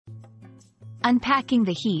Unpacking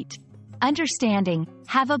the Heat. Understanding,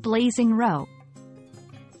 have a blazing row.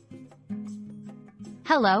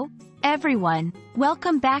 Hello, everyone.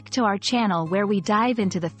 Welcome back to our channel where we dive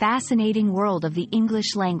into the fascinating world of the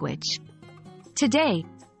English language. Today,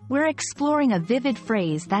 we're exploring a vivid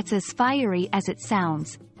phrase that's as fiery as it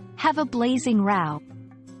sounds. Have a blazing row.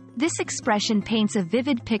 This expression paints a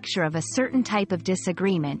vivid picture of a certain type of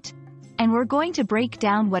disagreement, and we're going to break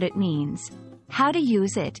down what it means, how to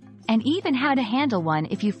use it, and even how to handle one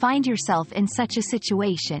if you find yourself in such a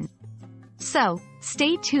situation. So,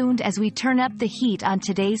 stay tuned as we turn up the heat on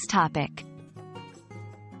today's topic.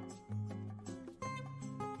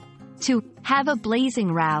 To have a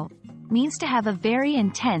blazing row means to have a very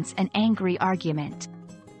intense and angry argument.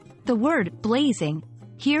 The word blazing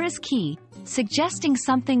here is key, suggesting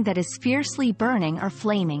something that is fiercely burning or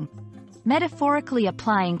flaming, metaphorically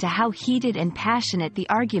applying to how heated and passionate the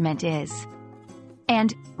argument is.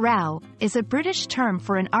 And row is a British term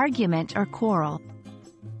for an argument or quarrel.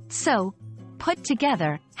 So, put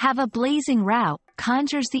together, have a blazing row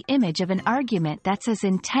conjures the image of an argument that's as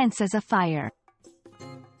intense as a fire.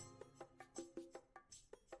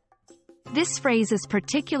 This phrase is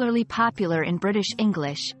particularly popular in British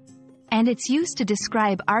English, and it's used to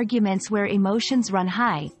describe arguments where emotions run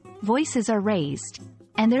high, voices are raised,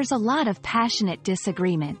 and there's a lot of passionate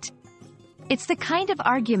disagreement. It's the kind of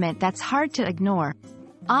argument that's hard to ignore,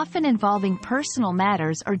 often involving personal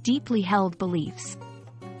matters or deeply held beliefs.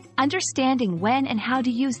 Understanding when and how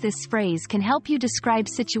to use this phrase can help you describe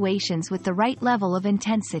situations with the right level of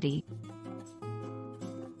intensity.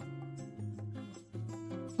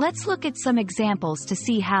 Let's look at some examples to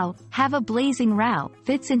see how have a blazing row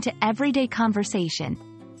fits into everyday conversation.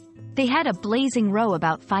 They had a blazing row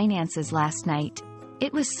about finances last night.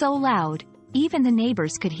 It was so loud, even the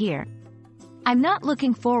neighbors could hear. I'm not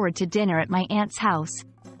looking forward to dinner at my aunt's house.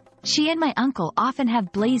 She and my uncle often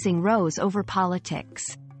have blazing rows over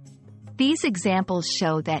politics. These examples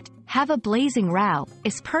show that have a blazing row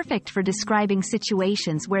is perfect for describing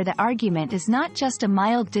situations where the argument is not just a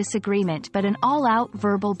mild disagreement but an all-out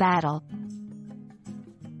verbal battle.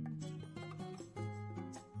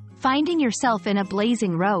 Finding yourself in a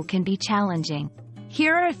blazing row can be challenging.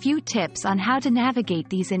 Here are a few tips on how to navigate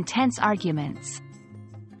these intense arguments.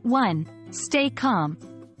 1. Stay calm.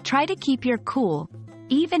 Try to keep your cool,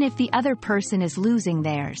 even if the other person is losing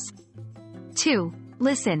theirs. 2.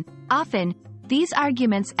 Listen. Often, these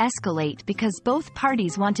arguments escalate because both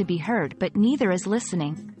parties want to be heard but neither is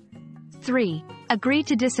listening. 3. Agree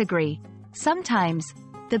to disagree. Sometimes,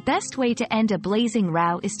 the best way to end a blazing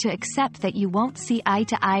row is to accept that you won't see eye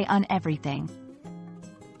to eye on everything.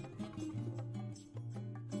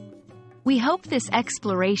 We hope this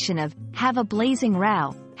exploration of have a blazing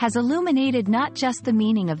row has illuminated not just the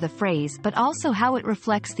meaning of the phrase but also how it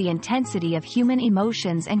reflects the intensity of human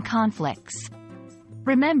emotions and conflicts.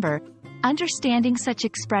 Remember, understanding such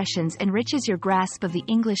expressions enriches your grasp of the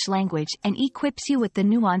English language and equips you with the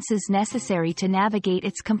nuances necessary to navigate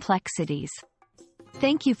its complexities.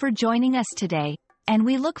 Thank you for joining us today, and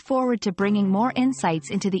we look forward to bringing more insights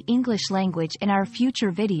into the English language in our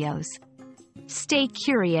future videos. Stay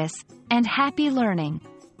curious, and happy learning!